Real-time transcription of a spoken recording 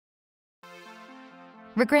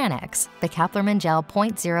Regranex, becaplermin gel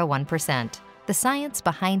 0.01%, the science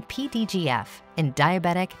behind PDGF in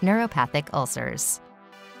diabetic neuropathic ulcers.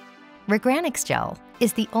 Regranex Gel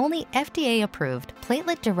is the only FDA-approved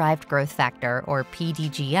platelet-derived growth factor, or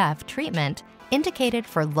PDGF, treatment indicated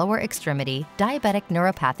for lower extremity diabetic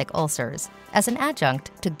neuropathic ulcers as an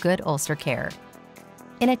adjunct to good ulcer care.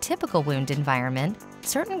 In a typical wound environment,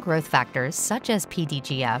 certain growth factors, such as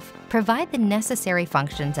PDGF, provide the necessary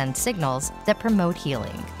functions and signals that promote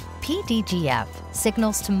healing. PDGF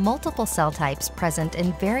signals to multiple cell types present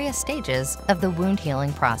in various stages of the wound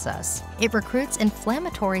healing process. It recruits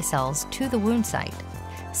inflammatory cells to the wound site,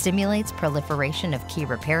 stimulates proliferation of key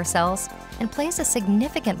repair cells, and plays a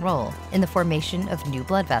significant role in the formation of new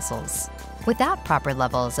blood vessels. Without proper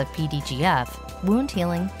levels of PDGF, wound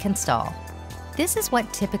healing can stall. This is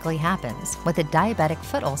what typically happens with a diabetic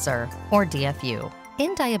foot ulcer, or DFU.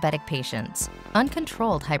 In diabetic patients,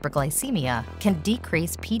 uncontrolled hyperglycemia can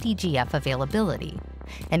decrease PDGF availability,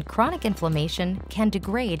 and chronic inflammation can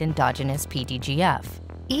degrade endogenous PDGF.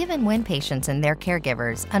 Even when patients and their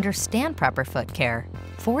caregivers understand proper foot care,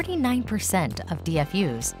 49% of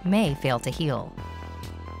DFUs may fail to heal.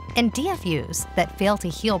 And DFUs that fail to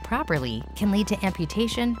heal properly can lead to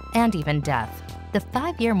amputation and even death. The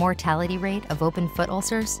 5-year mortality rate of open foot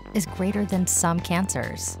ulcers is greater than some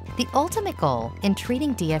cancers. The ultimate goal in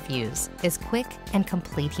treating DFUs is quick and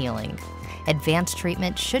complete healing. Advanced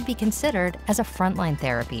treatment should be considered as a frontline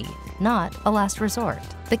therapy, not a last resort.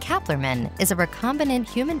 Becaplermin is a recombinant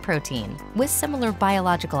human protein with similar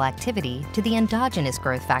biological activity to the endogenous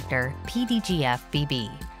growth factor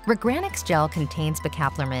PDGF-BB. Regranex Gel contains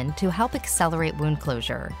becaplermin to help accelerate wound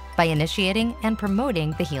closure by initiating and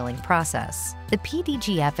promoting the healing process. The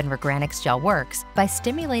PDGF in Regranex Gel works by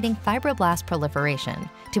stimulating fibroblast proliferation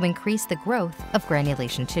to increase the growth of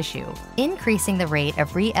granulation tissue, increasing the rate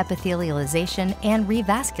of re-epithelialization and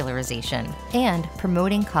revascularization, and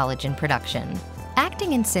promoting collagen production.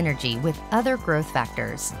 Acting in synergy with other growth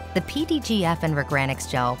factors, the PDGF in Regranex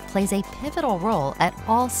Gel plays a pivotal role at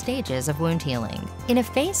all stages of wound healing. In a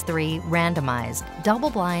Phase 3 randomized,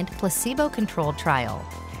 double-blind, placebo-controlled trial,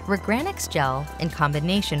 Regranex Gel, in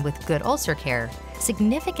combination with good ulcer care,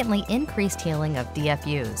 significantly increased healing of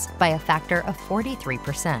DFUs by a factor of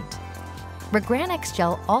 43%. Regranex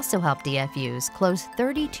Gel also helped DFUs close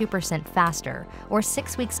 32% faster, or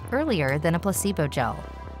 6 weeks earlier than a placebo gel.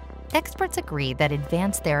 Experts agree that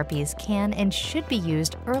advanced therapies can and should be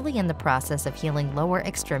used early in the process of healing lower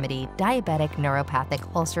extremity diabetic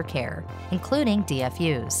neuropathic ulcer care, including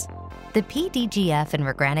DFUs. The PDGF in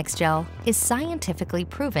Regranex Gel is scientifically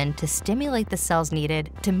proven to stimulate the cells needed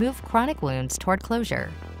to move chronic wounds toward closure.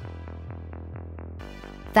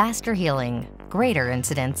 Faster healing, greater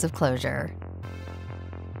incidence of closure.